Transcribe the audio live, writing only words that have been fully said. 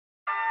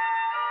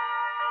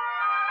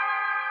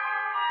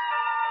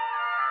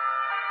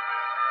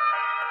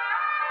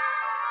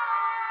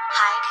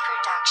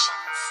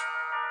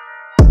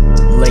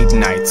Late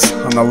nights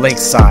on the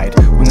lakeside,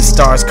 when the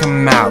stars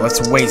come out,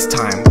 let's waste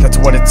time. That's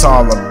what it's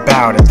all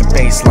about at the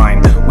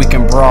baseline. We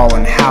can brawl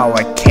and howl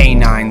like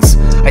canines.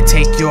 I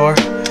take your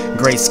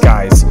gray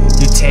skies,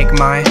 you take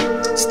my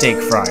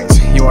steak fries.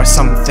 You are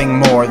something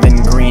more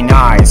than green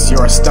eyes.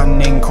 You're a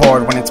stunning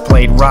chord when it's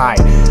played right.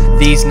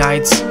 These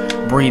nights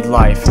breathe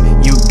life.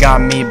 You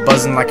got me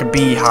buzzing like a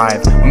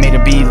beehive. We made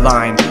a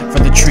beeline for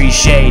the tree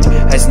shade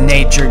as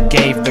nature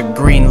gave the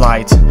green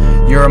light.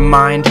 Your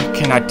mind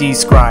cannot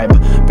describe,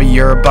 but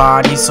your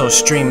body so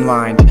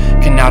streamlined.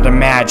 Cannot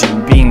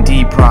imagine being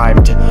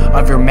deprived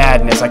of your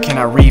madness. I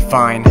cannot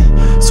refine.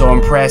 So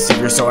impressive,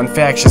 you're so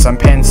infectious. I'm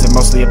pensive,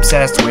 mostly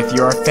obsessed with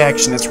your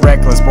affection. It's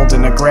reckless, bold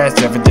and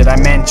aggressive. And did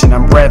I mention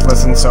I'm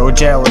breathless and so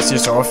jealous? You're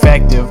so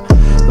effective.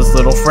 Those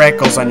little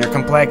freckles on your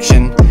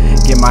complexion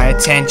get my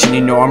attention,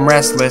 you know I'm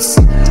restless.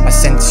 I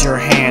sense your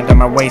hand on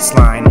my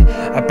waistline.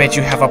 I bet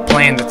you have a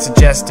plan that's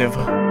suggestive.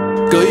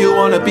 Girl, you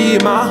wanna be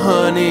my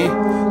honey.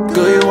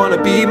 Girl, you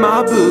wanna be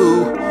my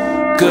boo.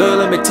 Girl,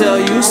 let me tell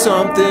you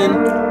something.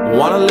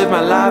 Wanna live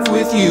my life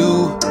with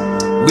you.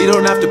 We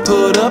don't have to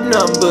put up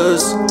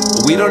numbers.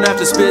 We don't have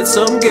to spit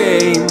some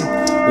game.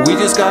 We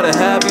just gotta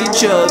have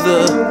each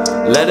other.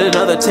 Let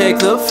another take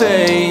the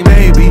fame.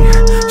 Baby,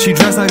 she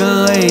dressed like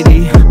a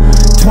lady.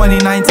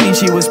 2019,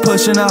 she was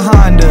pushing a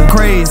Honda.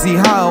 Crazy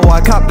how I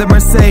copped the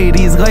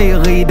Mercedes.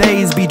 Lately,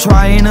 days be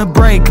trying to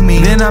break me.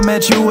 Then I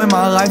met you and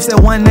my life said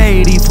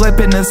 180.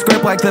 Flipping the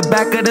script like the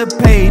back of the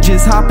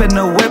pages. Hopping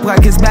the whip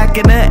like it's back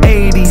in the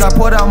 80s. I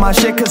put out my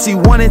shit cause she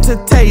wanted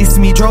to taste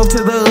me. Drove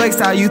to the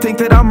lakeside, you think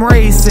that I'm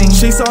racing.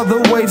 She saw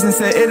the waves and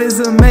said it is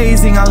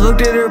amazing. I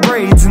looked at her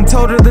braids and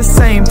told her the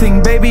same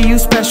thing. Baby, you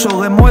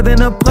special and more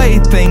than a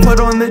plaything. Put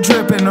on the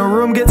drip and the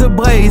room gets a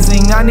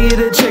blazing. I need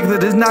a chick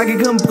that does not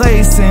get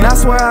complacent.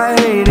 That's where I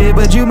hate it,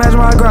 but you match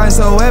my grind.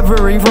 So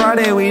every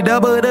Friday we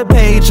double the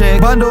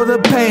paycheck, bundle the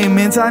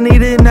payments. I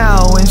need it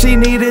now and she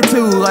need it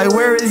too. Like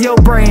where is your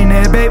brain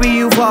at? Baby,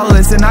 you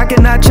flawless and I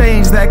cannot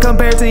change that.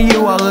 Compared to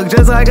you, I look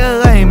just like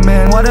a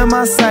layman. What am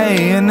I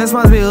saying? This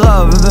must be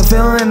love. The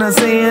feeling of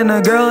seeing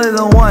a girl is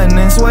the one,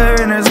 and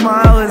swearing her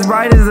smile is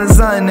bright as the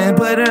sun, and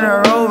putting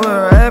her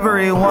over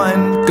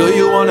everyone. Girl,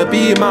 you wanna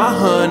be my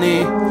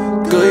honey.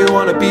 Girl, you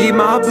wanna be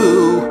my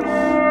boo.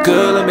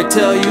 Girl, let me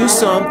tell you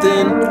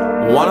something.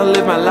 Wanna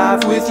live my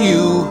life with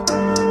you.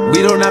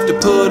 We don't have to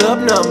put up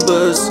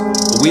numbers.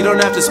 We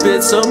don't have to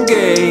spit some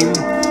game.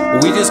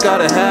 We just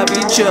gotta have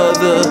each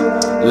other.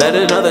 Let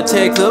another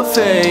take the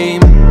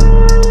fame.